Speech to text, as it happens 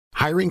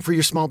Hiring for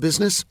your small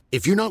business?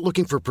 If you're not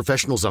looking for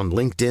professionals on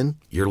LinkedIn,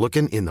 you're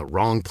looking in the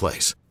wrong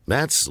place.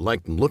 That's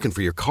like looking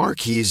for your car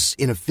keys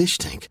in a fish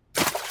tank.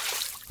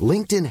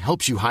 LinkedIn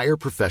helps you hire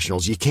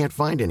professionals you can't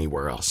find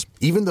anywhere else,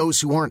 even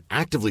those who aren't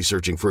actively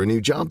searching for a new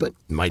job but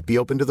might be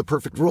open to the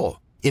perfect role.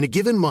 In a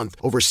given month,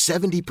 over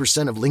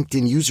 70% of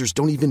LinkedIn users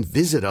don't even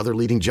visit other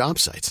leading job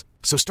sites.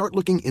 So start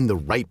looking in the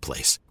right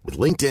place. With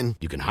LinkedIn,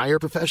 you can hire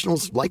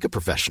professionals like a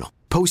professional.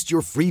 Post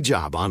your free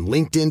job on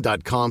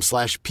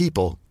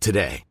linkedin.com/people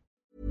today.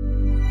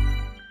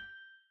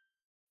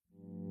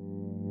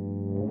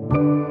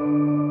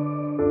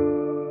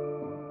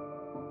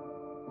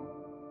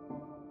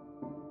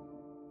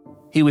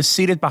 He was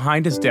seated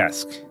behind his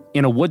desk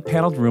in a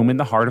wood-paneled room in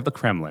the heart of the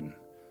Kremlin,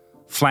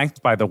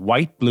 flanked by the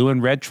white, blue,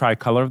 and red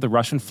tricolor of the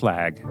Russian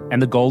flag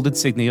and the gold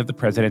insignia of the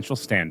presidential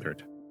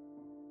standard.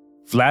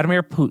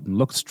 Vladimir Putin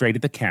looked straight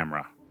at the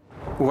camera.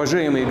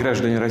 Уважаемые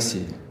граждане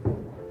России,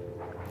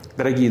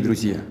 дорогие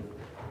друзья,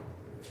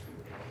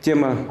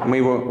 тема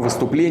моего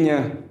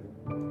выступления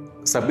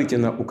 – события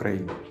на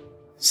Украине.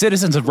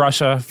 Citizens of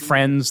Russia,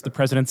 friends, the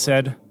president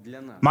said,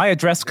 my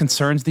address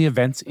concerns the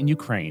events in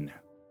Ukraine.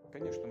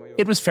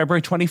 It was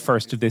February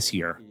 21st of this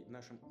year.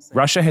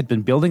 Russia had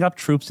been building up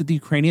troops at the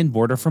Ukrainian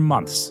border for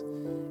months,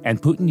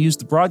 and Putin used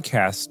the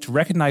broadcast to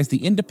recognize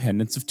the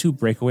independence of two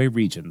breakaway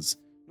regions,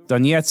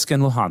 Donetsk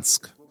and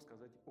Luhansk.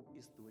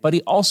 But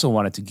he also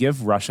wanted to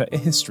give Russia a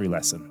history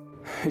lesson.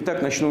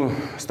 Итак, начну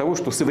с того,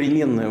 что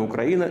современная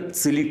Украина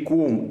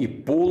целиком и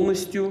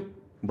полностью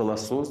была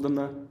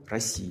создана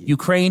Россией.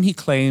 Ukraine, he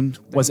claimed,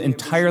 was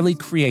entirely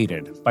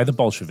created by the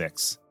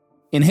Bolsheviks.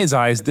 In his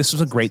eyes, this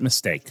was a great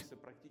mistake.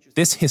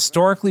 This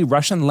historically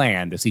Russian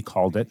land, as he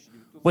called it,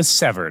 was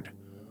severed,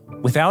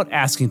 without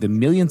asking the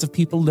millions of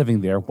people living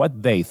there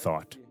what they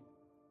thought.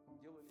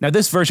 Now,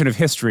 this version of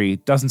history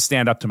doesn't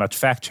stand up to much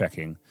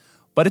fact-checking,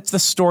 but it's the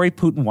story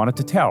Putin wanted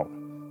to tell,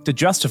 to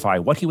justify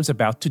what he was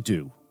about to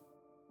do.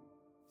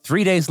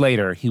 3 days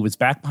later, he was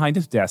back behind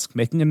his desk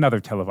making another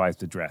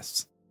televised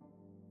address.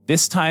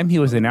 This time, he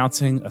was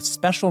announcing a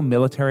special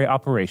military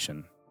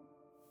operation.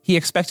 He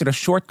expected a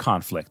short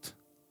conflict,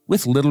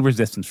 with little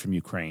resistance from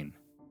Ukraine.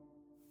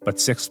 But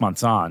 6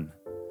 months on,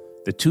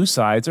 the two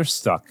sides are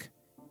stuck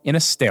in a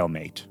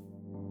stalemate.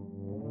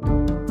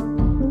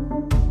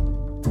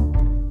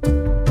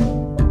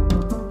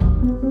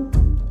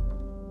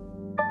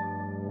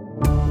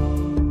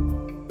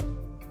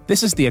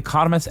 This is The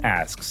Economist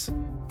Asks.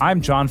 I'm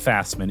John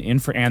Fassman, in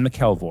for Anne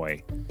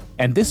McElvoy,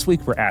 and this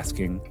week we're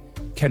asking,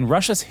 can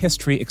Russia's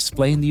history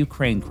explain the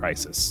Ukraine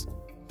crisis?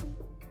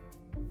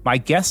 My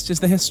guest is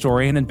the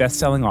historian and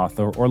best-selling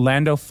author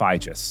Orlando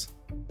Figes.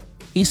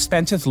 He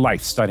spent his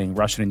life studying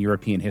Russian and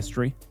European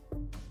history.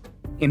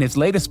 In his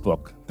latest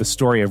book, The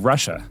Story of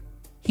Russia,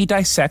 he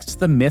dissects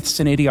the myths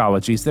and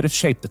ideologies that have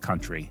shaped the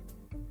country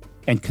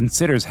and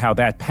considers how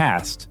that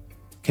past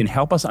can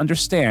help us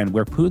understand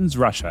where Putin's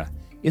Russia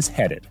is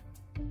headed.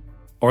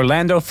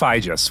 Orlando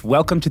Figes,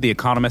 welcome to The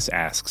Economist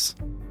Asks.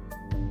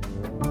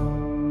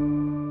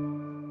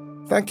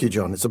 Thank you,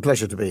 John. It's a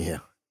pleasure to be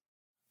here.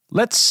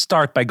 Let's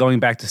start by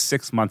going back to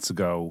 6 months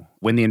ago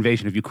when the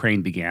invasion of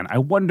Ukraine began. I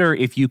wonder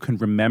if you can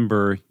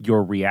remember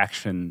your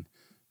reaction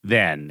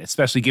then,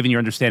 especially given your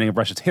understanding of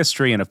Russia's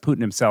history and of Putin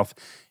himself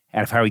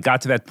and of how he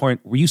got to that point.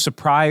 Were you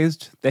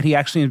surprised that he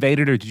actually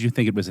invaded, or did you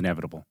think it was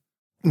inevitable?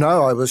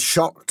 No, I was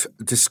shocked,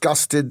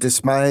 disgusted,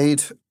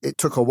 dismayed. It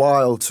took a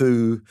while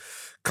to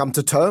come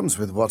to terms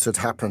with what had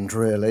happened,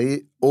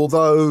 really,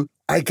 although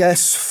I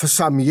guess for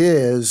some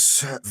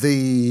years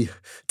the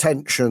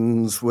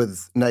tensions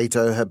with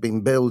NATO had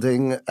been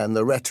building and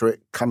the rhetoric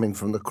coming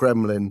from the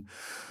Kremlin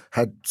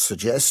had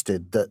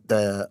suggested that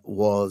there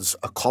was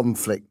a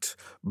conflict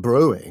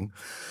brewing.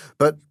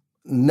 But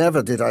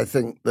never did I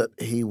think that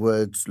he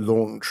would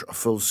launch a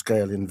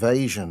full-scale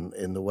invasion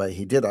in the way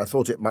he did. I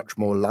thought it much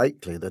more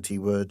likely that he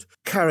would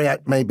carry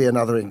out maybe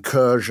another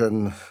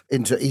incursion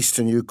into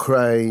eastern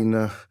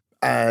Ukraine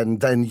and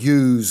then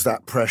use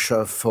that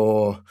pressure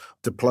for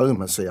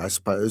diplomacy, I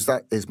suppose.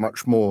 That is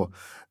much more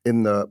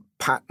in the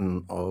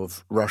pattern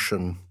of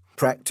Russian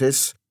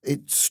practice.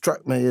 It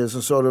struck me as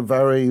a sort of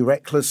very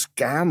reckless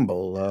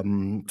gamble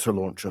to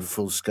launch a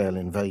full-scale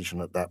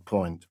invasion at that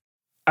point.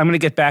 I'm going to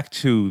get back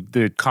to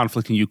the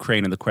conflict in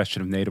Ukraine and the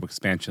question of NATO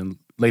expansion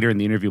later in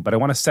the interview, but I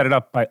want to set it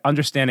up by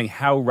understanding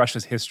how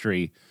Russia's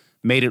history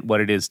made it what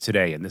it is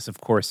today. And this,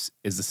 of course,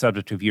 is the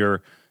subject of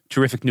your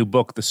terrific new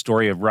book, The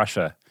Story of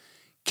Russia.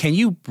 Can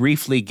you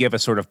briefly give a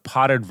sort of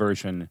potted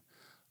version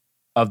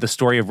of the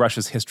story of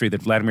Russia's history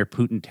that Vladimir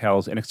Putin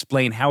tells and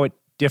explain how it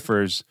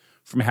differs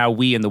from how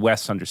we in the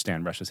West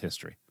understand Russia's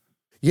history?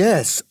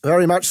 Yes,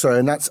 very much so.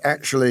 And that's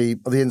actually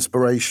the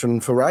inspiration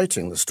for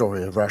writing The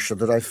Story of Russia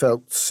that I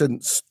felt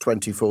since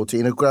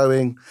 2014, a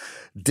growing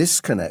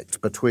disconnect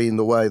between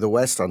the way the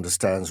West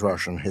understands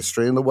Russian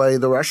history and the way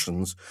the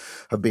Russians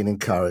have been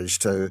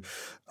encouraged to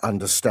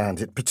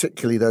understand it,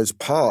 particularly those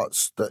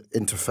parts that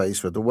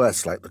interface with the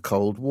West, like the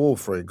Cold War,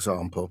 for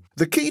example.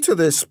 The key to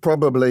this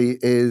probably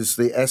is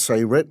the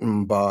essay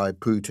written by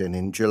Putin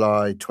in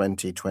July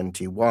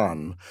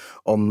 2021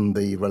 on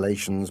the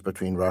relations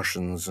between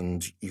Russians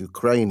and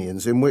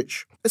Ukrainians, in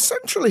which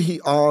essentially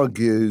he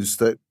argues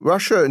that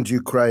Russia and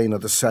Ukraine are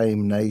the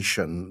same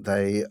nation,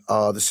 they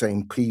are the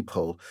same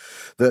people,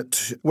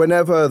 that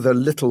whenever the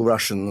Little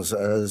Russians,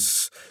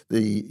 as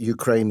the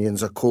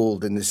Ukrainians are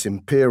called in this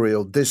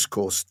imperial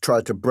discourse,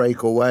 try to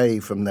break away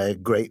from their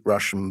great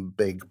Russian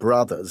big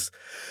brothers,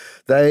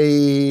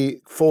 they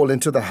fall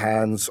into the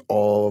hands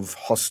of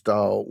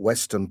hostile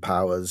Western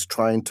powers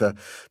trying to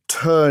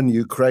turn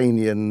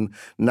Ukrainian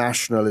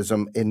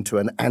nationalism into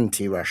an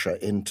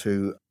anti-Russia,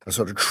 into a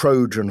sort of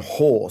Trojan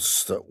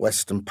horse that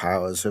Western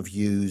powers have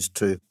used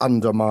to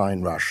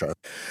undermine Russia.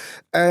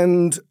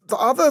 And the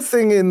other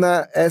thing in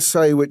that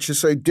essay, which is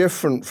so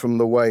different from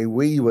the way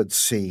we would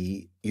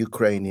see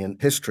Ukrainian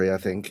history, I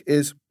think,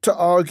 is to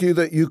argue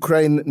that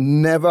Ukraine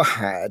never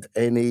had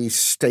any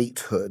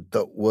statehood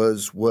that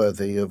was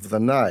worthy of the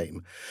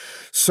name.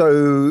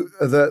 So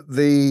that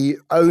the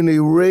only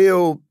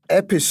real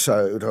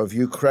episode of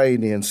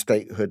Ukrainian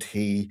statehood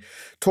he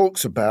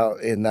talks about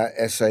in that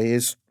essay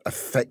is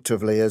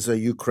effectively as a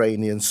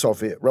Ukrainian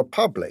Soviet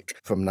republic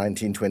from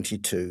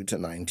 1922 to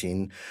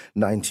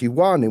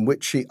 1991, in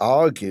which he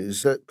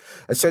argues that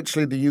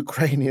essentially the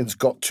Ukrainians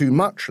got too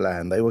much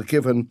land. They were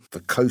given the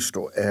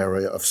coastal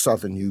area of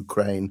southern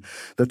Ukraine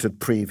that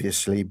had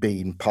previously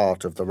been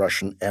part of the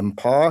Russian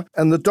Empire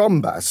and the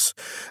Donbass.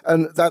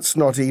 And that's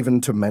not even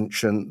to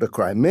mention the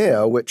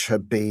Crimea, which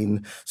had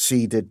been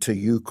ceded to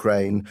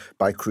Ukraine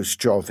by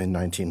Khrushchev in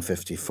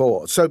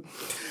 1954. So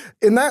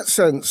in that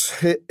sense,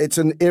 it's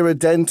an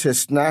irredentist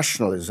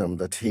nationalism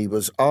that he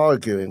was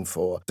arguing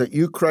for, that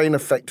Ukraine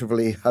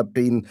effectively had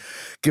been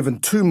given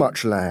too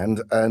much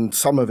land and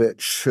some of it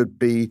should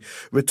be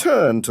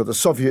returned to the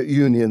Soviet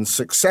Union's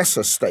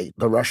successor state,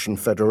 the Russian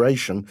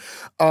Federation,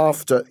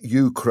 after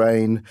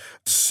Ukraine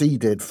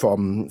ceded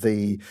from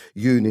the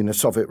Union of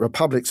Soviet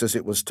Republics, as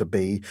it was to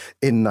be,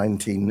 in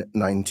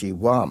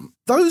 1991.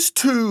 Those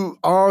two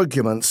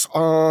arguments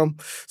are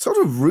sort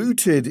of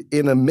rooted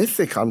in a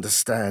mythic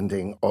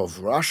understanding of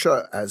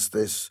Russia as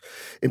this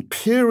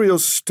imperial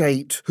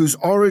state whose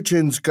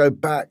origins go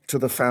back to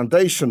the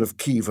foundation of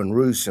Kievan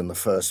Rus in the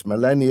first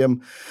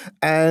millennium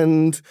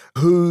and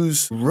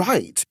whose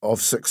right of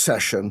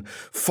succession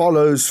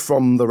follows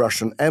from the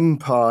Russian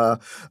Empire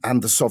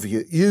and the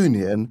Soviet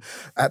Union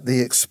at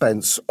the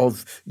expense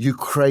of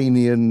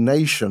Ukrainian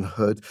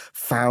nationhood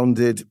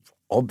founded,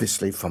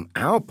 obviously, from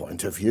our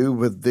point of view,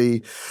 with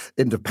the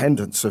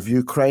independence of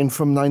Ukraine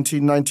from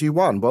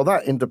 1991. Well,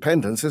 that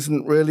independence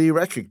isn't really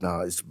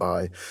recognized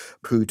by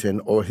Putin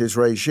or his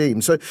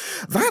regime. So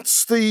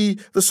that's the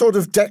sort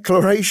of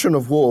declaration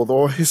of war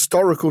or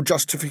historical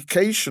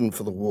justification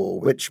for the war,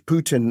 which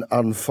Putin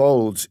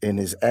unfolds in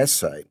his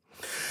essay.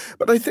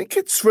 But I think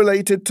it's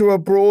related to a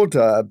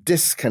broader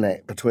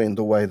disconnect between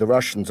the way the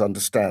Russians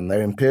understand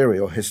their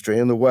imperial history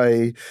and the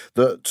way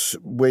that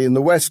we in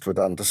the West would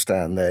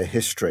understand their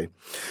history.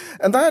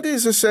 And that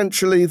is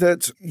essentially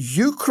that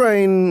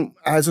Ukraine,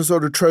 as a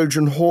sort of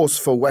Trojan horse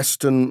for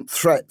Western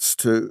threats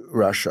to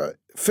Russia,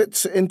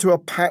 fits into a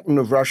pattern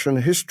of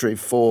Russian history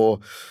for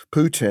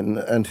Putin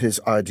and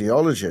his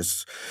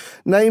ideologists,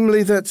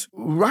 namely that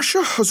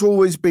Russia has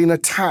always been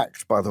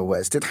attacked by the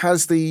West. It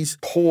has these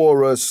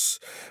porous,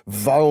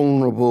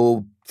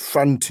 vulnerable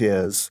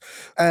frontiers,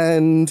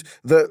 and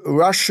that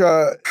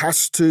Russia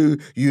has to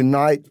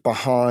unite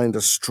behind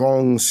a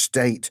strong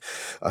state,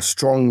 a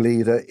strong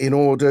leader, in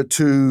order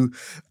to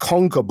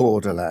conquer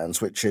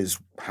borderlands, which is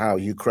how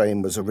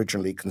Ukraine was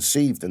originally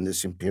conceived in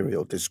this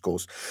imperial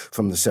discourse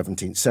from the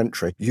 17th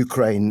century.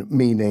 Ukraine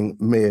meaning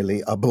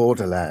merely a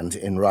borderland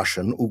in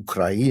Russian,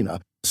 Ukraina.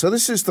 So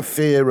this is the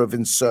fear of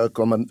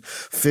encirclement,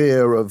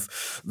 fear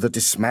of the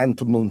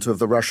dismantlement of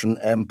the Russian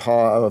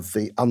Empire, of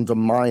the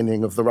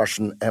undermining of the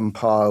Russian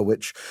Empire,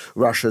 which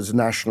Russia's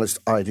nationalist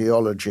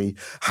ideology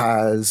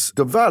has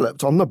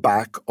developed on the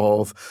back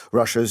of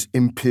Russia's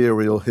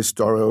imperial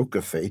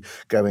historiography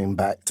going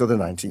back to the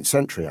 19th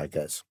century, I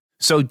guess.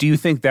 So do you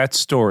think that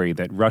story,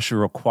 that Russia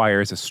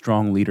requires a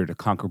strong leader to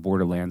conquer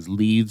borderlands,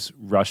 leaves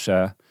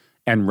Russia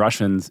and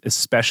Russians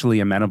especially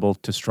amenable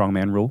to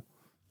strongman rule?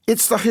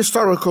 It's the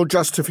historical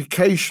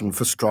justification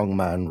for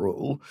strongman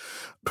rule.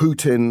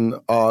 Putin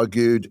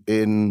argued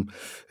in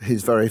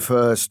his very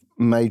first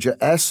major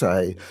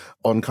essay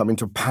on coming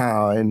to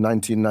power in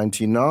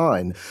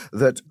 1999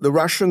 that the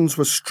Russians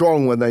were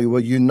strong when they were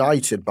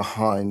united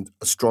behind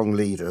a strong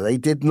leader. They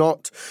did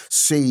not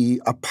see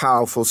a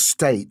powerful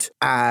state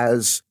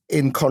as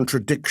in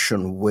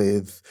contradiction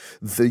with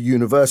the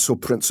universal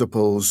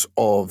principles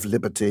of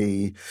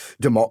liberty,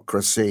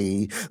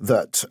 democracy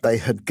that they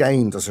had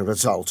gained as a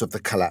result of the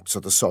collapse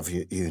of the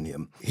Soviet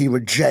Union. He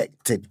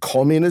rejected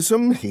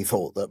communism. He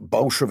thought that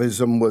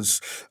Bolshevism was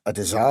a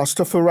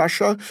disaster for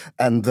Russia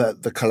and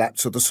that the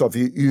collapse of the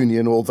Soviet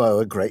Union, although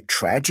a great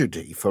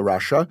tragedy for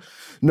Russia,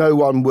 no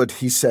one would,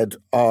 he said,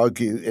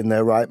 argue in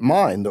their right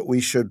mind that we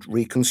should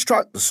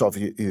reconstruct the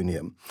Soviet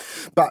Union.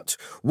 But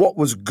what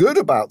was good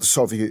about the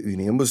Soviet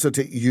Union was that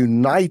it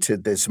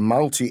united this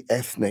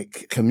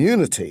multi-ethnic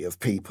community of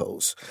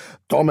peoples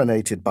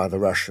dominated by the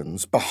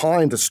Russians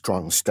behind a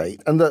strong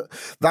state, and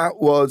that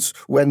was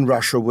when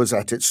Russia was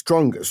at its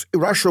strongest.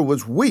 Russia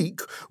was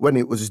weak when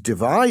it was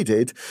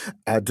divided,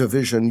 a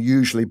division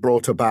usually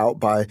brought about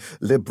by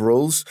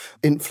liberals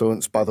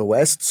influenced by the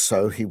West,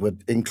 so he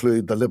would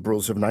include the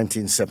liberals of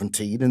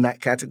 1917 in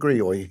that category,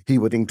 or he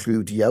would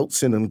include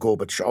Yeltsin and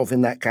Gorbachev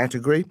in that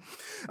category.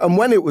 And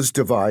when it was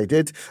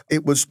divided,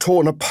 it was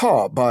torn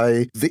apart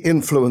by the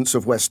influence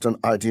of Western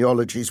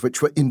ideologies,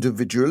 which were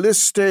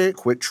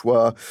individualistic, which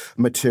were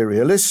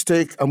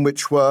materialistic, and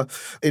which were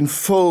in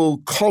full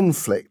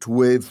conflict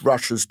with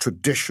Russia's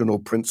traditional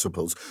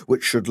principles,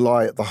 which should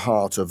lie at the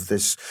heart of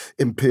this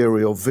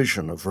imperial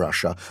vision of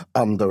Russia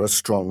under a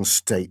strong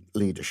state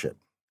leadership.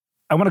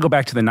 I want to go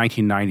back to the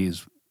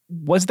 1990s.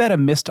 Was that a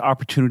missed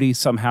opportunity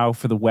somehow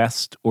for the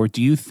West, or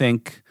do you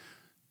think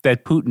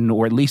that Putin,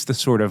 or at least the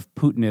sort of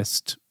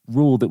Putinist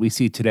rule that we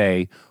see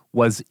today,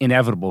 was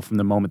inevitable from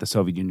the moment the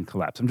Soviet Union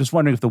collapsed? I'm just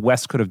wondering if the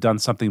West could have done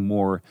something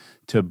more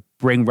to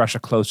bring Russia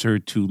closer,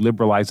 to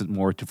liberalize it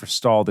more, to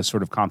forestall this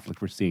sort of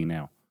conflict we're seeing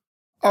now.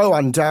 Oh,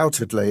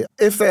 undoubtedly.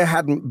 If there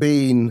hadn't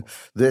been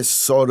this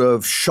sort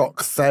of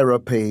shock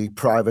therapy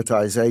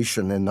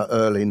privatization in the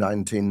early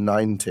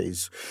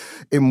 1990s,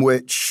 in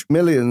which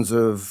millions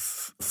of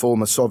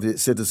former Soviet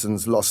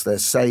citizens lost their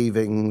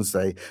savings,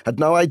 they had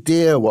no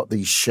idea what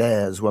these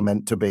shares were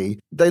meant to be.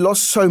 They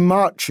lost so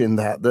much in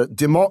that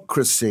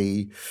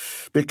democracy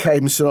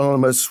became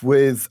synonymous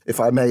with, if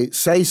I may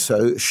say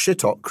so,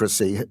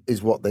 shitocracy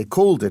is what they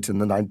called it in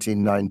the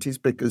 1990s,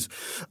 because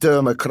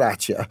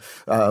demokratia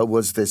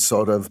was this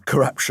sort of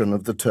corruption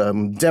of the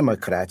term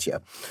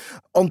demokratia.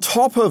 On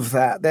top of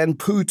that, then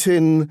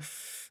Putin,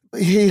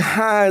 he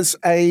has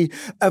a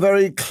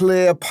very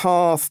clear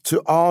path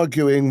to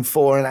arguing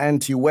for an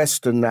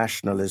anti-Western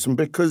nationalism,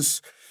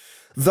 because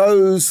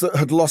those that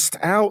had lost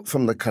out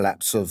from the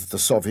collapse of the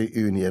Soviet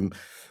Union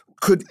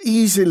could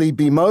easily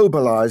be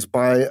mobilized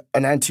by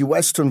an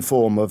anti-Western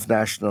form of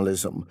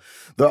nationalism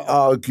that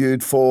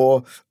argued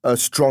for a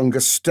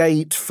stronger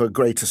state, for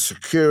greater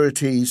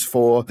securities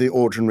for the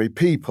ordinary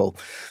people.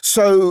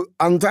 So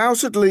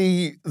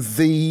undoubtedly,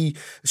 the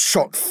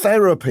shock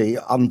therapy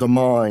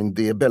undermined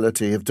the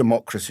ability of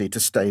democracy to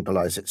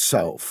stabilize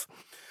itself.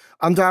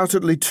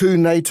 Undoubtedly, too,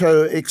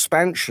 NATO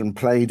expansion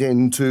played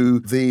into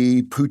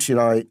the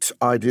Putinite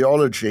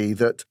ideology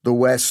that the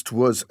West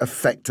was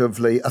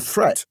effectively a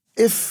threat.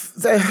 If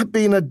there had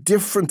been a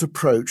different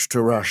approach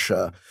to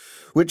Russia,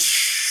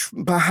 which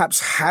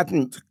perhaps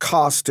hadn't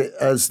cast it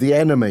as the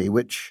enemy,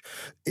 which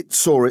it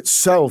saw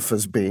itself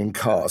as being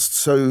cast.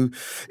 So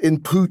in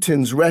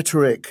Putin's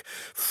rhetoric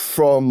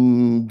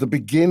from the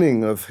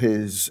beginning of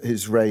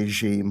his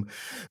regime,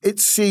 it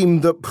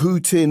seemed that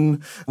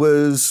Putin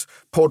was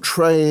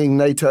portraying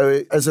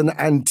NATO as an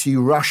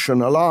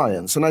anti-Russian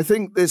alliance. And I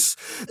think this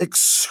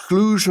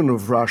exclusion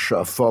of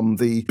Russia from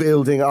the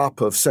building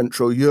up of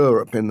Central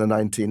Europe in the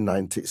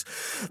 1990s,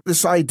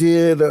 this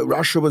idea that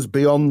Russia was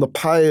beyond the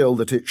pale,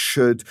 that it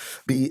should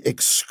be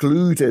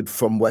excluded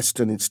from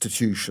Western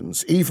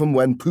institutions, even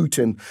when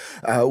Putin,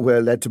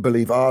 we're led to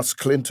believe, asked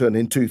Clinton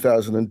in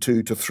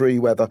 2002 to 2003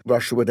 whether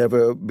Russia would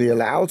ever be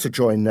allowed to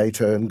join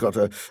NATO and got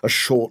a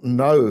short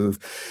no.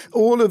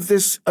 All of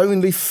this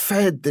only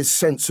fed this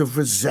sense of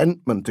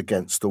resentment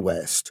against the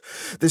West,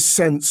 this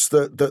sense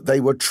that they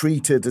were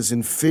treated as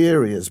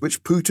inferiors,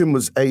 which Putin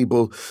was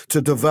able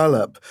to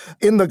develop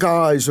in the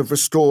guise of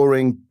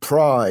restoring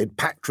pride,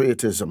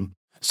 patriotism.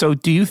 So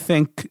do you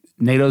think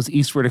NATO's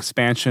eastward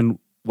expansion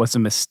was a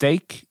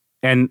mistake?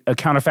 And a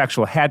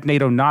counterfactual, had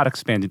NATO not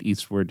expanded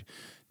eastward,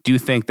 do you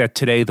think that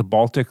today the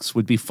Baltics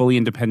would be fully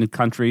independent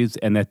countries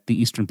and that the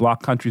Eastern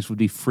Bloc countries would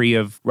be free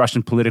of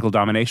Russian political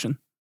domination?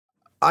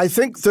 I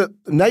think that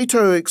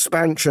NATO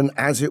expansion,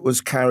 as it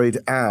was carried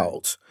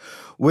out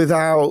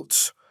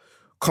without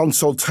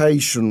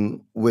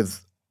consultation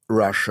with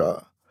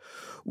Russia,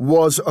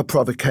 was a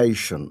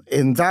provocation.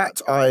 In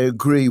that, I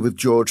agree with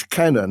George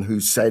Kennan,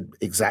 who said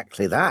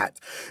exactly that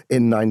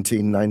in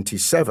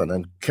 1997.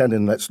 And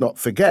Kennan, let's not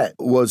forget,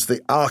 was the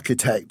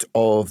architect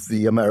of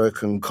the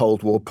American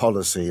Cold War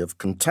policy of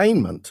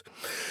containment.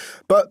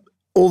 But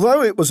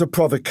although it was a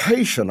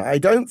provocation, I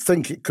don't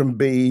think it can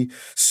be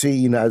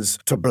seen as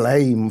to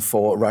blame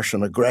for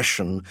Russian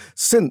aggression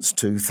since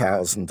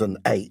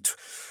 2008.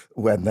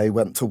 When they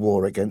went to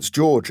war against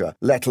Georgia,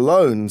 let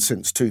alone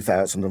since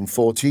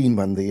 2014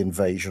 when the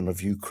invasion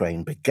of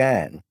Ukraine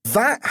began.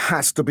 That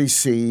has to be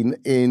seen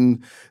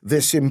in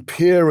this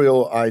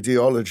imperial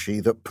ideology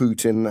that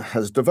Putin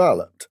has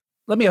developed.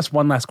 Let me ask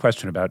one last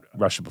question about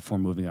Russia before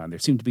moving on. There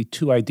seem to be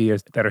two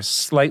ideas that are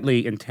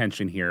slightly in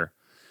tension here.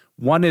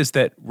 One is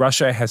that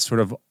Russia has sort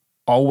of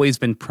always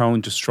been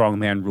prone to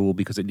strongman rule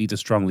because it needs a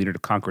strong leader to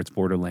conquer its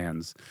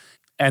borderlands.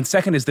 And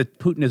second is that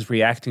Putin is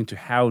reacting to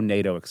how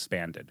NATO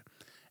expanded.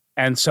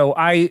 And so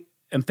I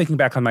am thinking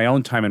back on my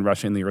own time in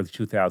Russia in the early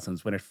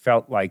 2000s when it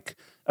felt like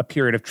a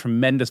period of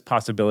tremendous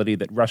possibility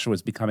that Russia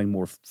was becoming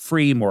more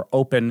free, more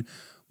open,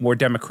 more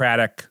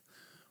democratic.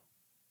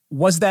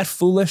 Was that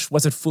foolish?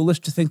 Was it foolish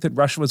to think that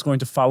Russia was going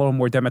to follow a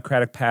more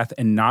democratic path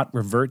and not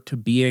revert to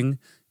being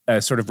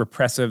a sort of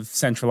repressive,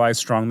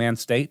 centralized strongman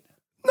state?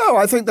 No,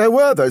 I think there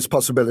were those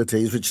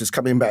possibilities, which is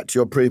coming back to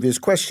your previous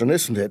question,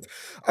 isn't it?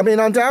 I mean,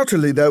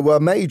 undoubtedly, there were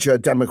major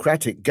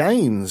democratic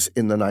gains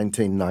in the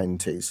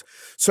 1990s.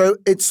 So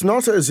it's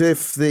not as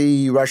if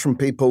the Russian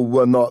people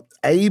were not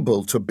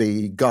able to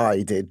be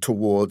guided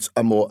towards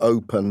a more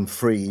open,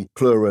 free,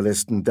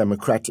 pluralist and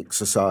democratic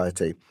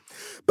society.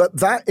 But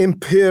that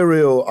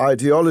imperial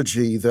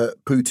ideology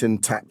that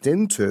Putin tapped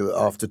into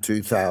after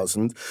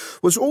 2000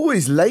 was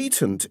always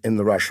latent in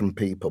the Russian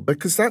people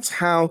because that's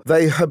how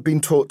they had been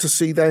taught to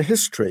see their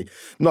history,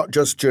 not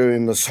just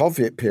during the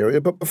Soviet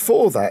period, but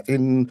before that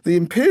in the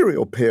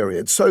imperial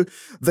period. So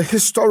the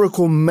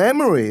historical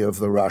memory of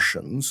the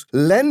Russians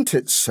lent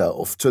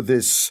itself to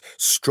this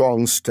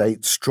strong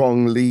state,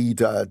 strong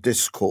leader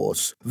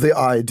discourse, the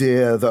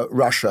idea that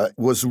Russia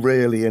was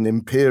really an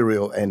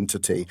imperial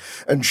entity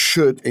and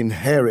should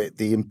inherit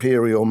the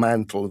imperial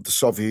mantle of the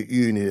Soviet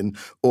Union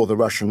or the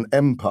Russian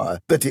Empire,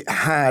 that it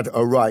had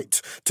a right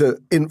to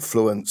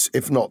influence,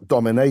 if not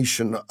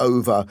domination,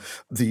 over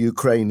the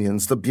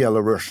Ukrainians, the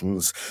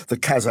Belarusians, the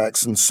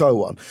Kazakhs, and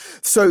so on.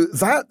 So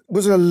that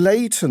was a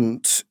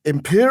latent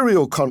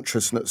imperial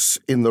consciousness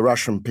in the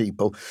Russian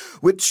people,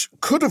 which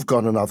could have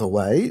gone another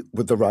way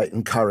with the right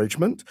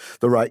encouragement,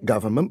 the right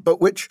government, but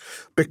which,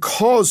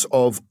 because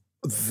of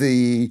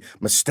the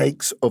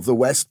mistakes of the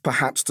West,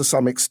 perhaps to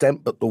some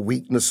extent, but the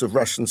weakness of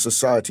Russian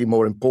society,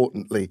 more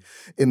importantly,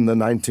 in the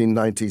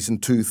 1990s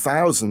and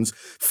 2000s,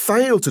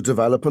 failed to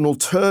develop an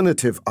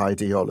alternative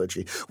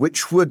ideology,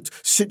 which would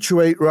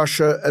situate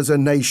Russia as a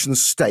nation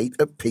state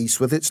at peace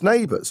with its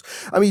neighbors.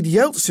 I mean,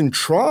 Yeltsin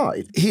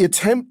tried. He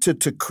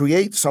attempted to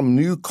create some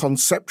new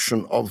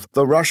conception of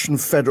the Russian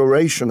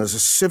Federation as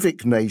a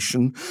civic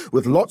nation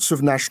with lots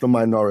of national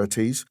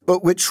minorities,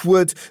 but which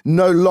would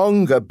no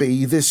longer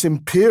be this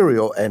imperial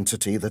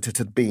entity that it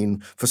had been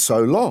for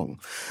so long.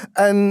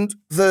 And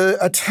the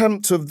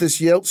attempt of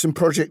this Yeltsin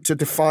project to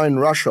define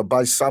Russia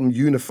by some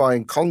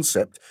unifying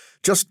concept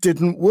just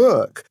didn't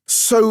work.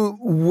 So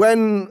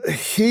when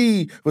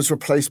he was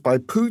replaced by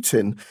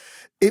Putin,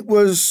 it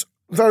was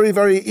very,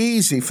 very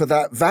easy for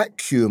that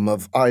vacuum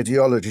of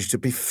ideology to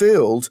be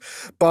filled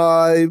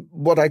by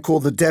what I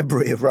call the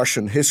debris of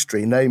Russian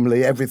history,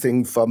 namely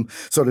everything from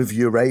sort of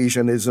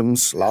Eurasianism,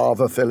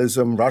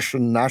 Slavophilism,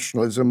 Russian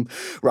nationalism,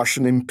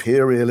 Russian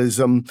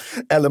imperialism,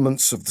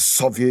 elements of the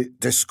Soviet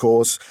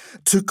discourse,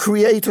 to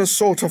create a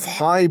sort of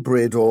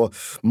hybrid or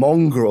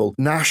mongrel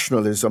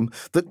nationalism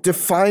that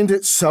defined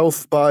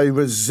itself by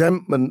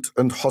resentment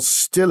and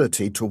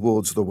hostility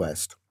towards the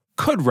West.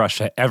 Could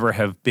Russia ever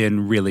have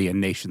been really a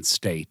nation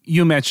state?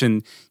 You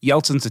mentioned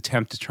Yeltsin's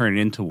attempt to turn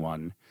it into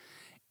one.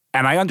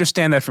 And I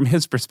understand that from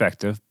his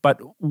perspective, but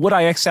would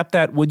I accept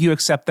that? Would you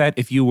accept that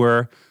if you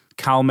were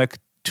Kalmyk,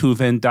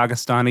 Tuvan,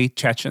 Dagestani,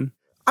 Chechen?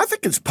 I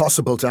think it's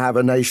possible to have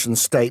a nation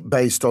state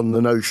based on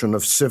the notion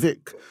of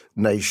civic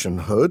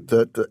nationhood,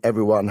 that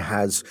everyone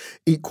has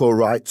equal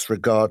rights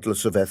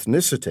regardless of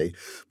ethnicity.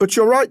 But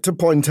you're right to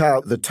point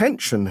out the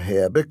tension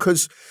here,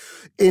 because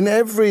in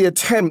every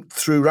attempt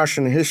through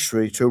Russian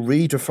history to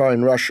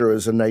redefine Russia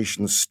as a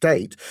nation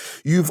state,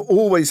 you've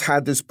always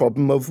had this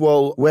problem of,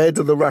 well, where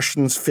do the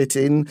Russians fit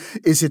in?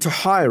 Is it a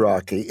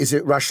hierarchy? Is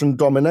it Russian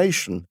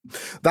domination?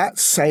 That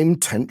same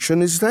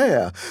tension is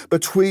there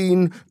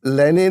between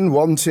Lenin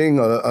wanting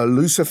a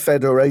looser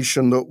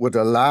federation that would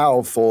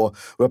allow for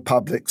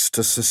republics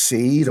to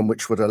secede and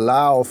which would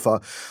allow for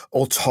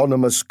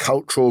autonomous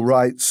cultural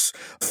rights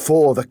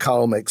for the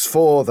Kalmyks,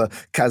 for the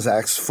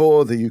Kazakhs,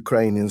 for the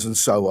Ukrainians, and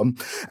so on.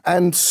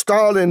 And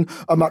Stalin,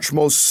 a much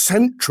more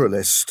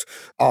centralist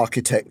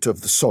architect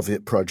of the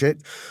Soviet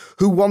project,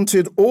 who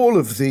wanted all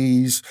of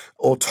these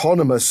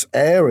autonomous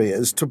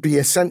areas to be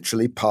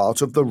essentially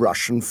part of the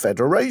Russian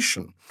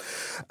Federation.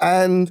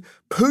 And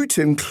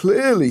Putin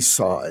clearly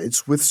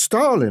sides with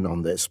Stalin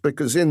on this,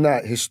 because in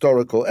that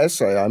historical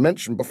essay I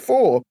mentioned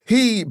before,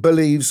 he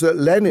believes that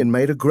Lenin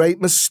made a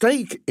great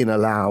mistake in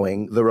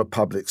allowing the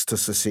republics to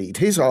secede.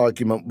 His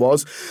argument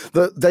was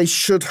that they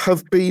should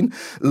have been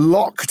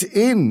locked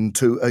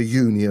into a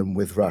union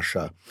with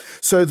Russia,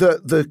 so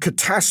that the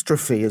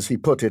catastrophe, as he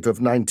put it,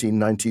 of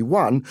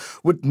 1991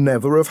 would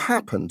never have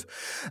happened.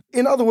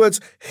 In other words,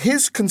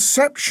 his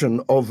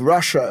conception of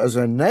Russia as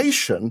a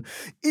nation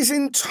is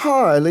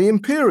entirely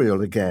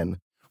imperial again.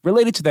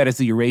 Related to that is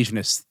the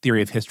Eurasianist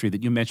theory of history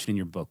that you mentioned in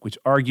your book, which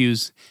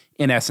argues,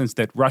 in essence,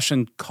 that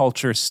Russian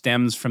culture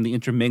stems from the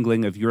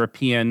intermingling of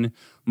European,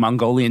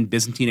 Mongolian,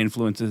 Byzantine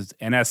influences,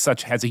 and as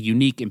such has a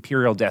unique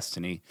imperial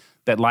destiny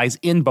that lies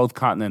in both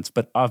continents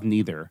but of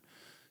neither.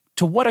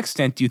 To what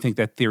extent do you think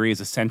that theory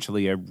is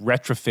essentially a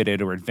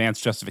retrofitted or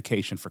advanced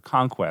justification for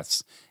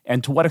conquests?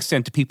 And to what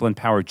extent do people in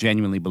power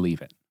genuinely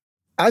believe it?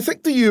 I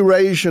think the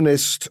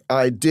Eurasianist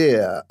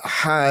idea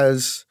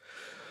has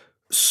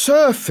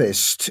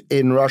surfaced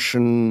in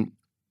Russian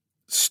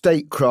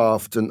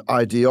statecraft and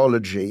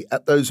ideology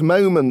at those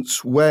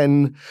moments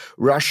when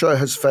Russia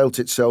has felt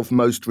itself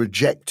most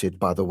rejected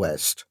by the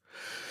West.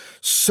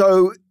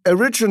 So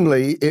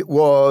originally it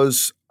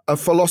was a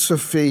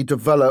philosophy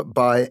developed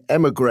by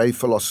émigré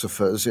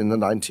philosophers in the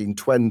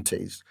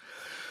 1920s,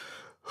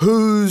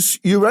 whose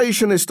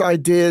Eurasianist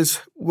ideas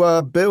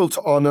were built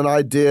on an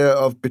idea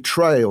of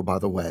betrayal by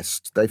the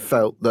West. They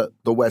felt that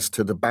the West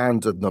had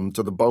abandoned them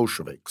to the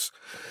Bolsheviks.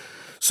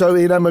 So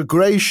in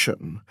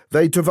emigration,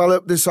 they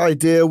developed this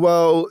idea,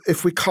 well,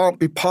 if we can't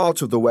be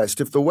part of the West,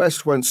 if the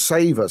West won't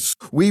save us,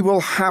 we will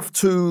have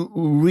to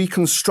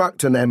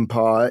reconstruct an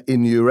empire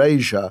in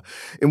Eurasia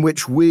in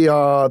which we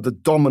are the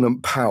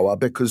dominant power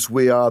because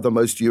we are the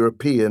most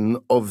European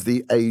of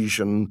the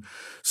Asian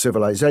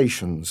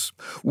civilizations.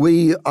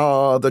 We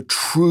are the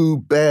true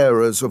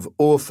bearers of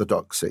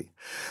orthodoxy.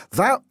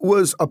 That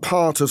was a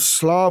part of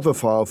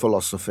Slavophile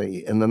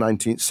philosophy in the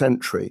 19th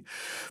century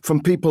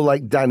from people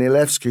like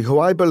Danilevsky, who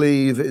I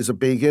believe is a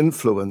big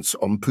influence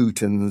on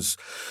Putin's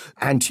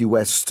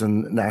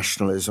anti-Western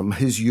nationalism,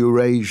 his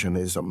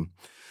Eurasianism.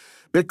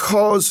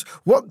 Because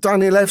what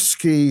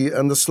Danilevsky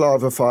and the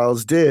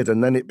Slavophiles did,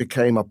 and then it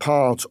became a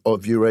part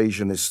of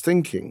Eurasianist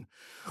thinking,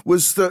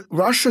 was that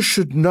Russia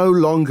should no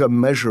longer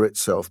measure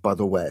itself by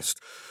the West.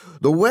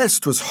 The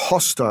West was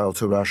hostile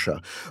to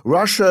Russia.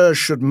 Russia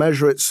should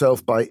measure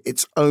itself by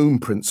its own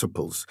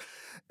principles.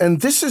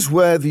 And this is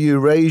where the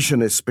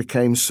Eurasianists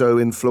became so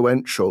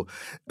influential,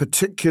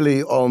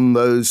 particularly on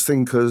those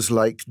thinkers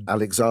like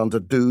Alexander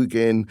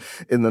Dugin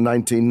in the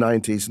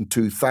 1990s and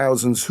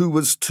 2000s, who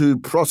was to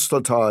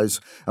proselytize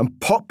and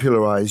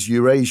popularize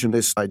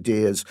Eurasianist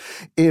ideas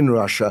in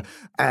Russia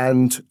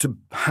and to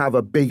have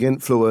a big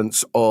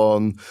influence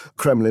on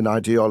Kremlin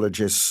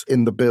ideologists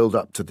in the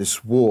build-up to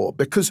this war.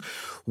 Because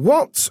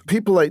what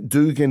people like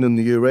Dugin and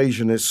the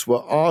Eurasianists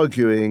were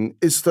arguing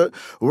is that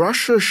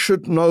Russia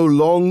should no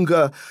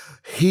longer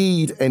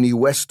heed any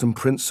Western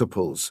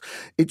principles.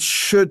 It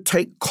should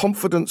take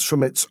confidence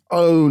from its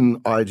own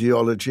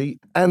ideology.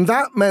 And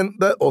that meant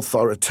that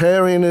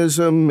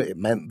authoritarianism, it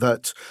meant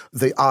that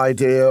the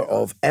idea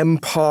of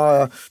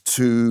empire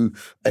to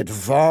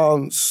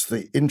advance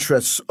the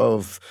interests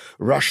of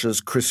Russia's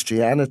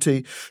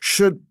Christianity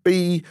should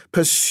be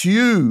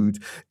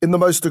pursued in the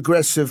most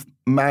aggressive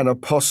manner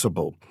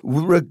possible,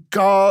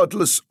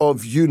 regardless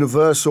of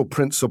universal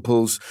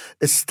principles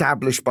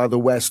established by the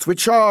West,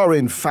 which are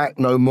in fact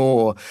no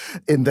more,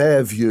 in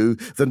their view,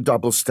 than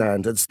double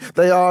standards.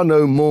 They are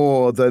no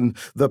more than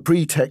the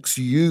pretext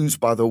used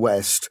by the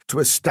West to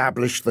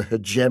establish the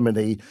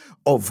hegemony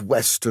of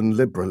Western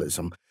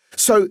liberalism.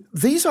 So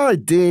these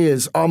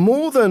ideas are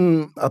more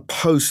than a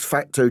post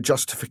facto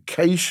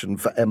justification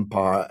for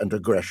empire and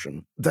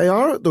aggression. They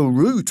are at the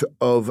root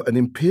of an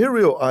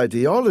imperial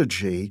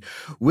ideology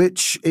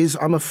which is,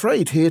 I'm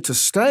afraid, here to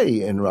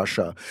stay in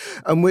Russia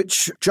and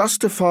which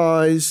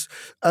justifies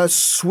a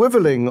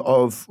swiveling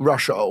of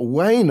Russia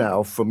away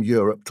now from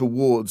Europe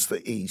towards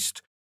the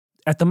East.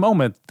 At the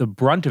moment, the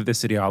brunt of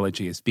this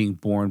ideology is being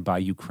borne by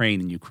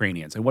Ukraine and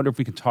Ukrainians. I wonder if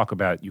we can talk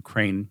about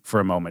Ukraine for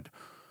a moment.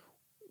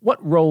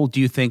 What role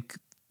do you think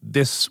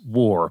this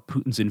war,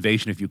 Putin's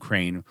invasion of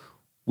Ukraine,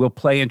 will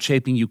play in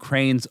shaping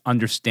Ukraine's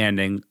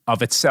understanding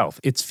of itself,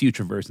 its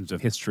future versions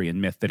of history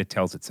and myth that it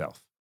tells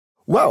itself?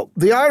 Well,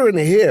 the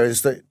irony here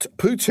is that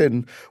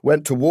Putin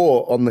went to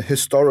war on the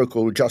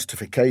historical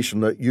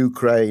justification that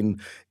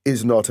Ukraine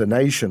is not a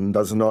nation,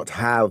 does not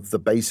have the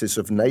basis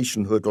of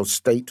nationhood or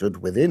statehood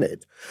within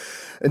it.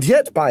 And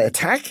yet, by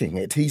attacking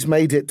it, he's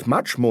made it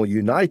much more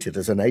united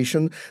as a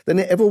nation than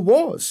it ever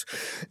was.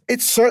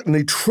 It's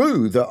certainly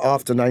true that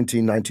after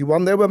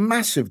 1991, there were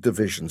massive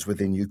divisions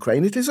within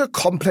Ukraine. It is a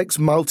complex,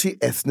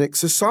 multi-ethnic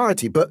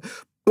society, but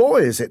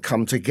boy, has it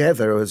come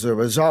together as a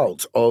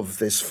result of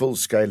this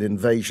full-scale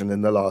invasion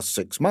in the last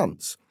 6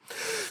 months.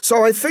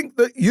 So I think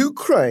that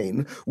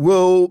Ukraine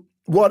will,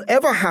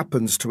 whatever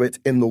happens to it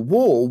in the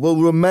war,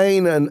 will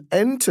remain an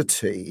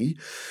entity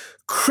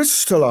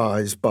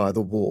crystallized by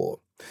the war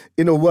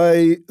in a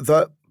way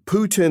that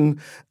Putin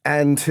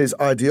and his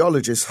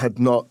ideologists had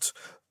not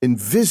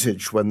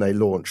envisaged when they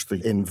launched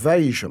the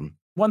invasion.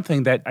 One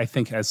thing that I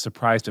think has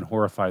surprised and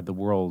horrified the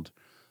world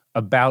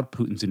about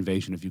Putin's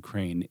invasion of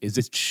Ukraine is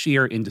its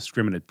sheer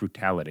indiscriminate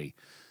brutality.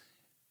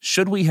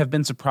 Should we have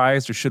been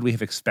surprised or should we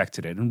have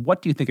expected it? And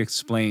what do you think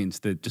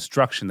explains the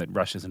destruction that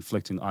Russia is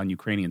inflicting on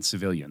Ukrainian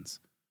civilians?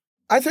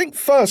 I think,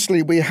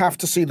 firstly, we have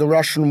to see the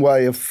Russian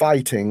way of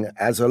fighting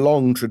as a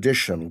long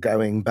tradition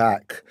going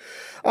back,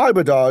 I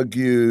would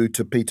argue,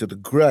 to Peter the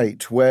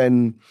Great,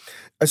 when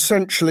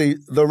essentially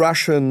the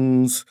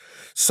Russians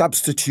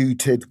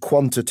substituted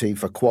quantity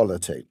for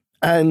quality.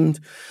 And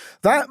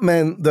that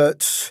meant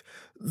that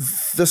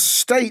the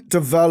state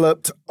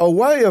developed a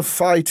way of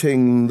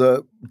fighting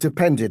that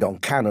depended on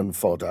cannon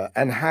fodder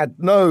and had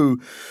no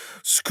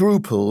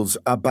scruples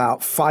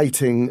about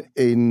fighting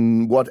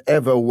in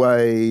whatever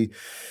way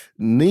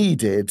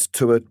needed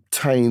to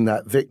attain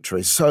that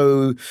victory.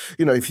 So,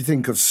 if you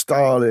think of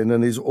Stalin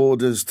and his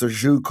orders to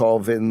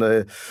Zhukov in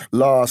the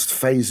last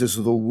phases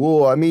of the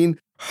war,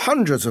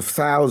 hundreds of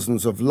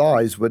thousands of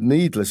lives were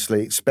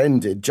needlessly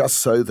expended just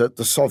so that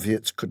the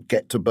Soviets could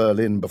get to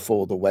Berlin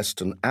before the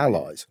Western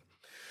Allies.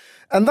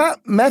 And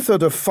that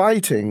method of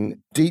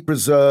fighting, deep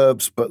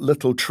reserves but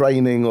little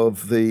training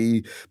of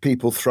the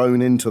people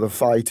thrown into the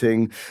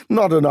fighting,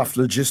 not enough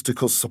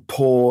logistical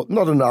support,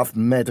 not enough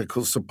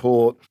medical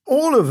support,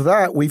 all of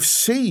that we've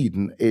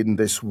seen in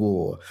this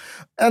war.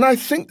 And I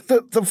think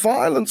that the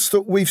violence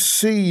that we've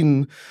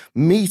seen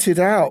meted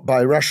out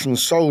by Russian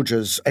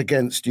soldiers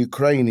against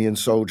Ukrainian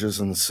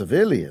soldiers and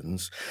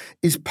civilians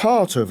is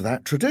part of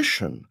that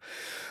tradition.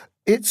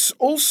 It's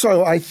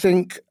also, I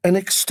think, an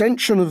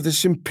extension of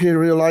this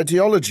imperial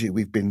ideology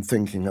we've been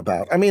thinking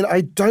about.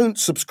 I don't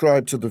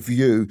subscribe to the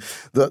view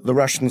that the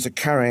Russians are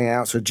carrying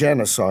out a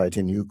genocide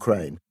in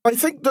Ukraine. I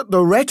think that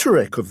the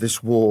rhetoric of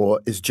this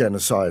war is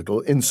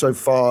genocidal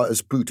insofar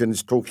as Putin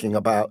is talking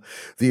about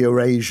the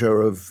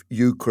erasure of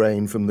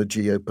Ukraine from the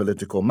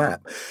geopolitical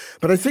map.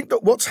 But I think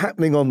that what's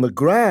happening on the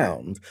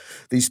ground,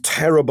 these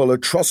terrible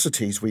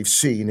atrocities we've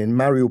seen in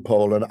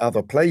Mariupol and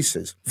other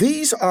places,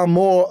 these are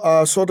more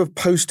a sort of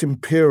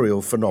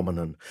post-imperial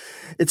phenomenon.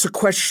 It's a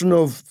question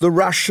of the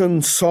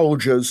Russian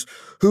soldiers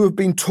who have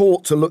been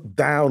taught to look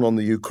down on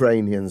the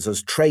Ukrainians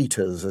as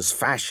traitors, as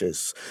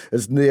fascists,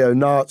 as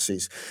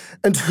neo-Nazis,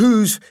 and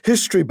whose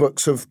history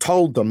books have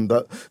told them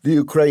that the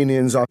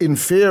Ukrainians are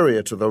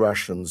inferior to the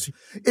Russians.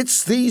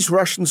 It's these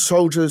Russian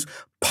soldiers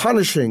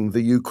punishing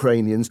the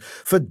Ukrainians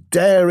for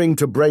daring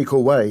to break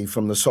away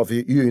from the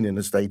Soviet Union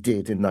as they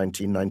did in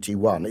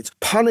 1991. It's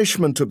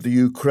punishment of the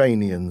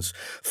Ukrainians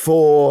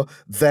for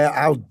their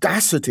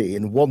audacity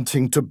in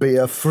wanting to be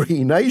a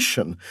free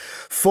nation,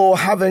 for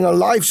having a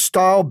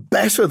lifestyle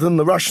better than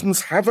the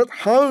Russians have at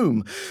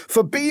home,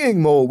 for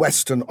being more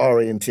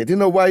Western-oriented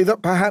in a way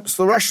that perhaps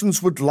the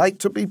Russians would like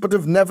to be but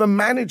have never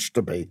managed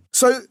to be.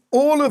 So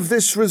all of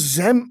this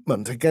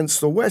resentment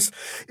against the West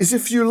is,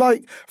 if you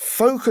like,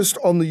 focused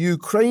on the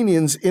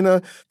Ukrainians in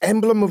an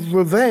emblem of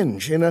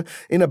revenge, in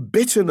a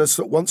bitterness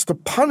that wants to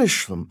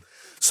punish them.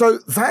 So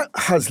that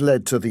has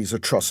led to these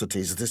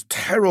atrocities, this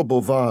terrible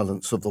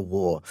violence of the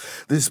war,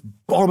 this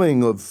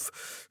bombing of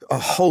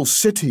whole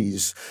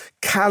cities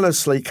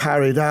callously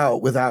carried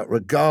out without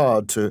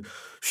regard to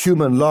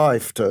human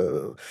life,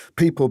 to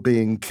people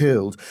being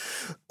killed,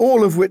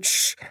 all of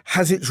which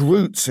has its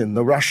roots in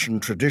the Russian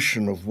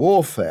tradition of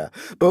warfare,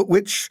 but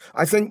which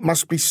I think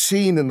must be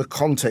seen in the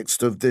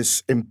context of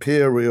this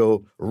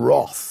imperial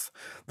wrath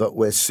that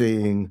we're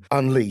seeing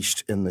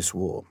unleashed in this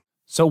war.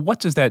 So what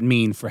does that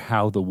mean for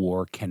how the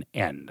war can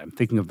end? I'm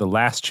thinking of the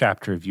last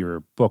chapter of your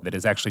book that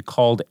is actually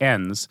called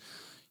Ends.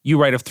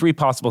 You write of three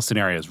possible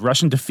scenarios: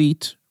 Russian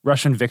defeat,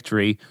 Russian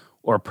victory,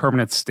 or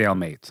permanent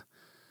stalemate.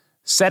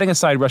 Setting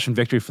aside Russian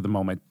victory for the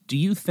moment, do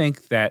you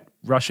think that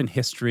Russian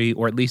history,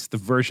 or at least the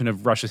version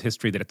of Russia's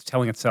history that it's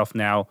telling itself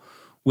now,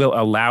 will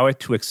allow it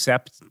to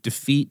accept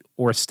defeat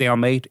or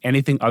stalemate,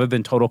 anything other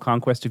than total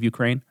conquest of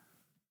Ukraine?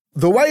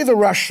 The way the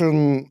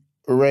Russian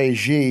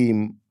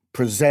regime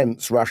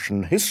presents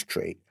Russian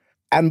history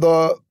and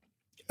the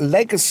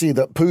legacy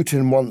that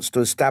Putin wants to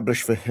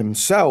establish for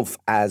himself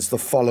as the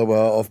follower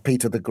of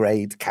Peter the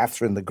Great,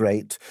 Catherine the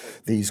Great,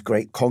 these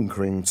great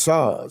conquering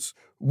tsars,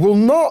 will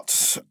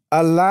not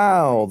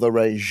allow the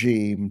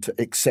regime to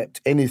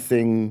accept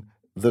anything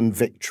than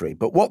victory.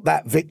 But what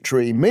that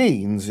victory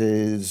means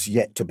is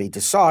yet to be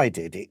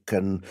decided. It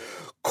can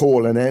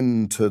call an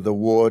end to the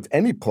war at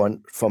any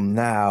point from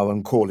now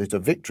and call it a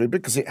victory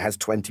because it has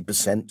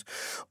 20%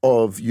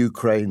 of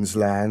Ukraine's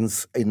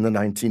lands in the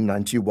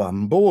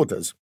 1991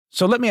 borders.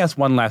 So let me ask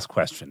one last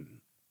question.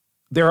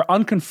 There are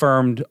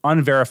unconfirmed,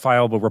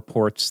 unverifiable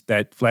reports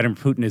that Vladimir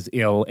Putin is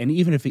ill, and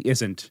even if he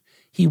isn't,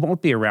 he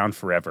won't be around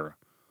forever.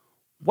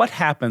 What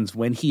happens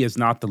when he is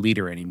not the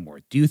leader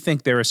anymore? Do you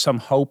think there is some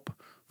hope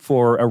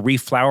for a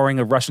reflowering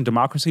of Russian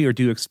democracy, or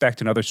do you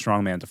expect another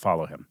strongman to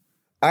follow him?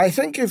 I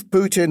think if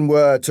Putin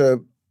were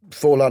to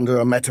fall under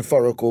a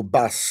metaphorical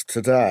bus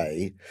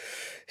today,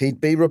 he'd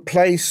be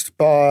replaced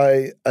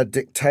by a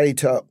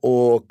dictator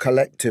or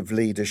collective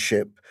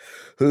leadership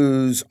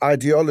whose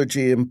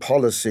ideology and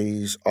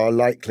policies are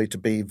likely to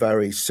be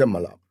very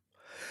similar.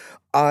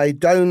 I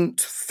don't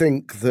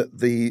think that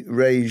the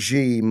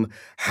regime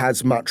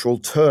has much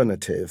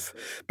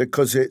alternative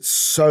because it's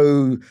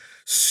so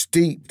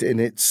steeped in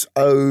its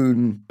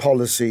own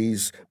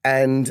policies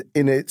and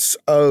in its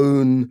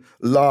own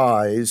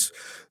lies,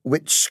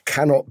 which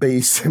cannot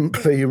be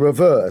simply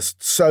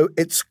reversed. So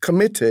it's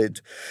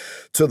committed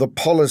to the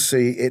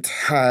policy it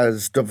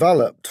has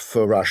developed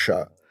for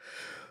Russia,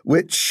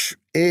 which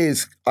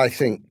is, I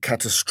think,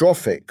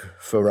 catastrophic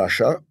for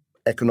Russia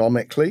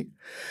economically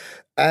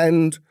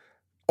and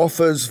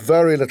offers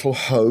very little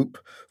hope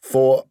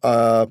for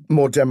a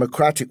more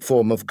democratic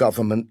form of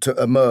government to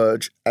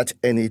emerge at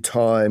any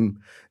time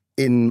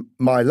in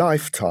my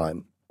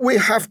lifetime. We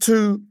have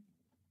to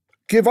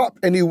give up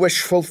any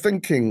wishful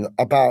thinking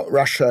about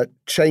Russia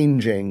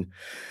changing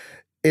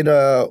in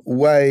a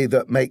way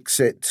that makes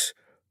it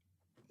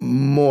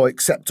more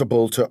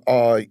acceptable to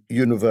our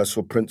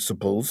universal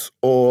principles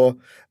or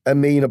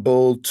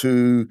amenable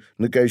to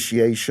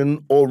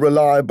negotiation or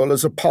reliable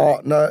as a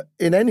partner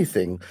in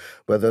anything,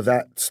 whether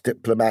that's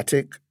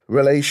diplomatic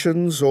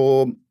relations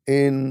or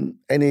in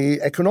any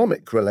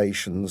economic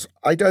relations.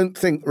 I don't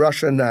think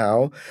Russia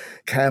now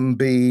can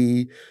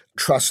be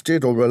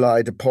trusted or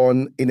relied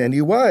upon in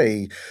any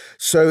way.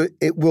 So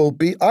it will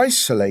be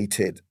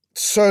isolated.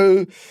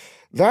 So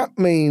that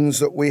means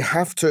that we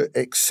have to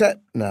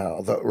accept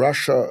now that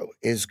Russia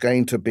is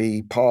going to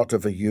be part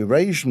of a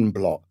Eurasian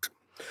bloc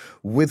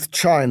with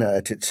China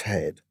at its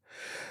head,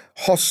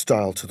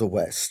 hostile to the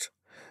West,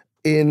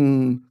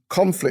 in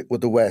conflict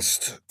with the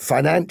West,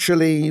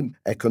 financially,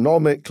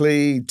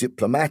 economically,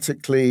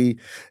 diplomatically,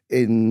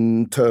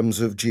 in terms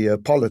of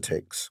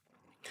geopolitics.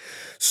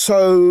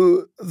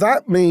 So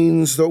that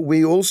means that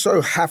we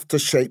also have to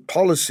shape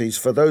policies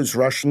for those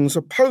Russians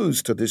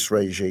opposed to this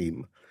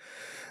regime.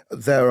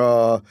 There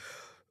are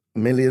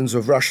millions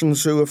of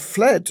Russians who have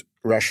fled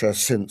Russia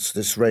since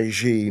this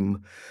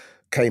regime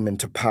came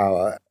into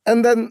power.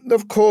 And then,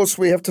 of course,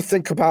 we have to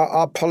think about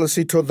our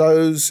policy to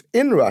those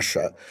in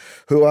Russia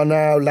who are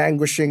now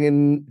languishing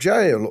in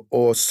jail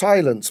or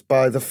silenced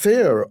by the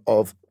fear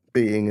of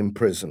being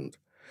imprisoned.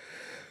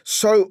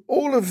 So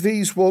all of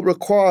these will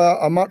require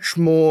a much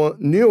more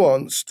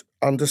nuanced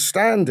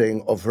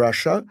understanding of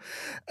Russia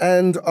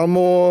and a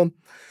more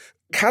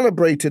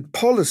calibrated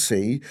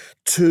policy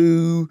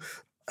to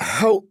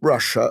help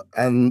Russia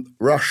and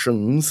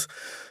Russians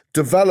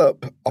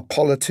develop a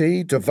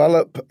polity,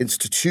 develop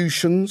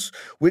institutions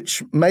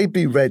which may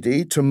be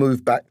ready to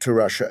move back to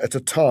Russia at a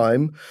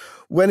time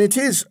when it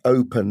is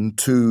open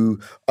to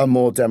a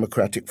more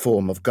democratic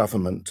form of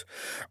government.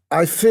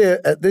 I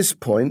fear at this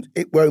point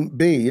it won't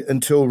be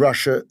until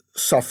Russia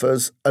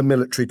suffers a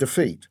military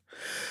defeat,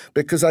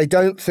 because I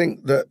don't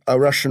think that a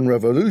Russian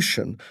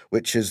revolution,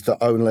 which is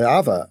the only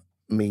other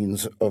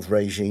means of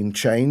regime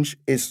change,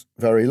 is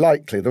very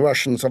likely. The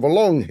Russians have a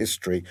long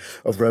history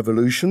of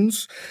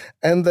revolutions,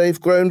 and they've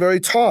grown very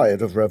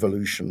tired of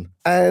revolution.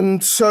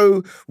 And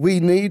so we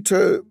need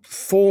to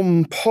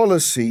form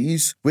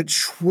policies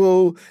which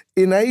will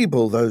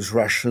enable those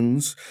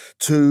Russians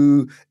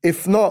to,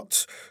 if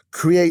not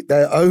create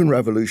their own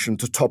revolution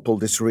to topple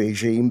this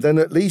regime, then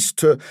at least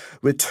to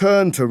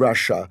return to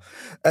Russia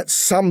at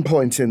some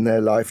point in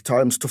their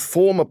lifetimes to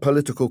form a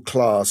political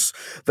class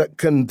that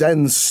can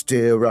then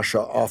steer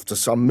Russia after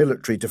some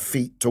military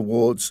defeat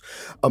towards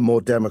a more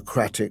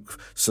democratic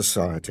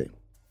society.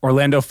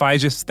 Orlando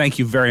Figes, thank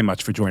you very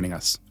much for joining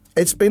us.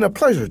 It's been a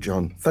pleasure,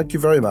 John. Thank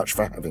you very much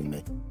for having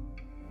me.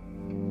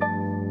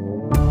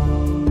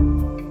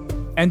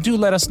 And do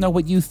let us know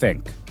what you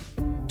think.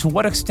 To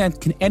what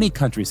extent can any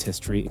country's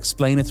history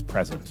explain its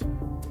present?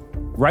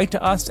 Write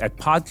to us at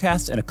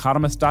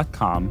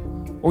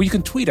podcast@economist.com, or you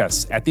can tweet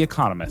us at The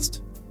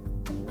Economist.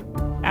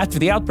 After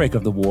the outbreak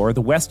of the war,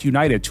 the West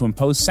united to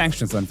impose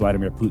sanctions on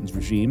Vladimir Putin's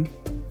regime.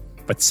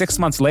 But 6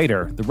 months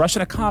later, the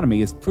Russian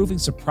economy is proving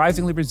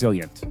surprisingly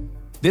resilient.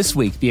 This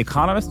week, The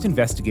Economist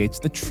investigates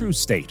the true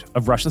state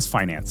of Russia's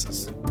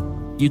finances.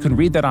 You can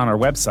read that on our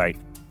website,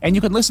 and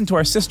you can listen to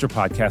our sister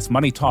podcast,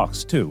 Money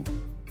Talks, too.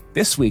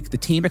 This week, the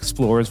team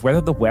explores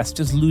whether the West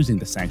is losing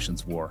the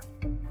sanctions war.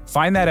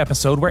 Find that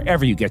episode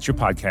wherever you get your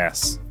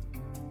podcasts.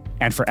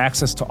 And for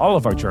access to all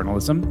of our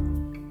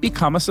journalism,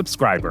 become a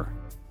subscriber.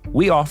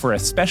 We offer a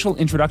special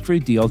introductory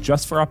deal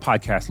just for our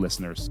podcast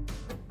listeners.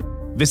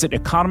 Visit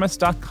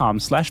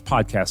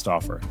economist.com/podcast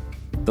offer.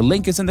 The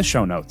link is in the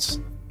show notes.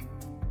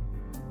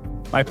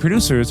 My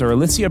producers are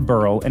Alicia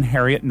Burrell and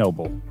Harriet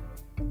Noble.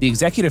 The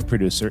executive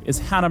producer is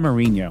Hannah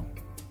Marino.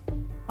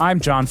 I'm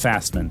John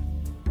Fastman.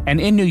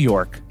 And in New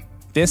York,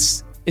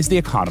 this is The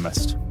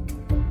Economist.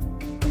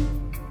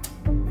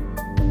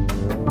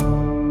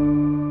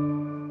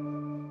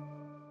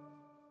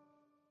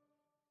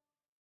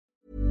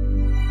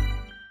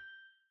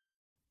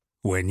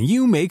 When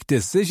you make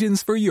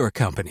decisions for your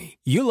company,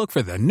 you look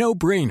for the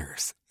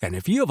no-brainers. And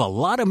if you have a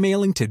lot of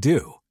mailing to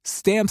do,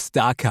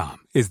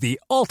 Stamps.com is the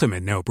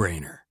ultimate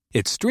no-brainer.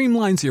 It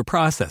streamlines your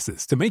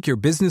processes to make your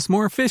business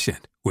more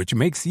efficient, which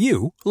makes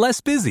you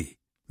less busy.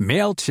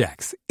 Mail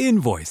checks,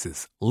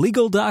 invoices,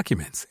 legal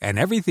documents, and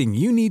everything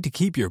you need to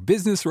keep your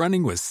business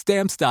running with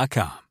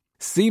Stamps.com.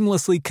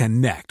 Seamlessly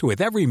connect with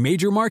every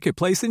major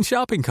marketplace and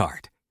shopping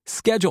cart.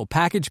 Schedule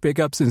package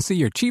pickups and see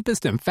your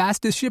cheapest and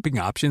fastest shipping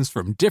options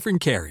from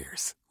different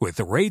carriers, with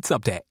rates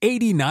up to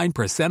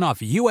 89%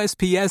 off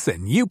USPS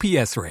and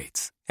UPS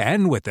rates.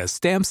 And with the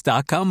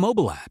Stamps.com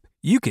mobile app,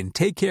 you can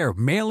take care of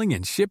mailing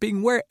and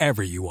shipping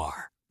wherever you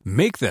are.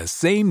 Make the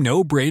same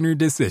no-brainer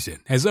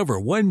decision as over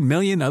 1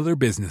 million other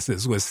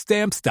businesses with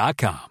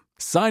Stamps.com.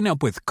 Sign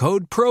up with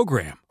code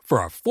PROGRAM for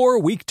a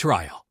 4-week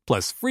trial,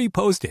 plus free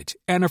postage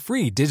and a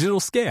free digital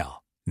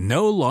scale.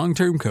 No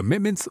long-term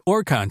commitments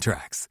or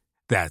contracts.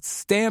 That's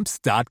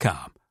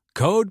Stamps.com.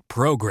 Code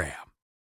PROGRAM.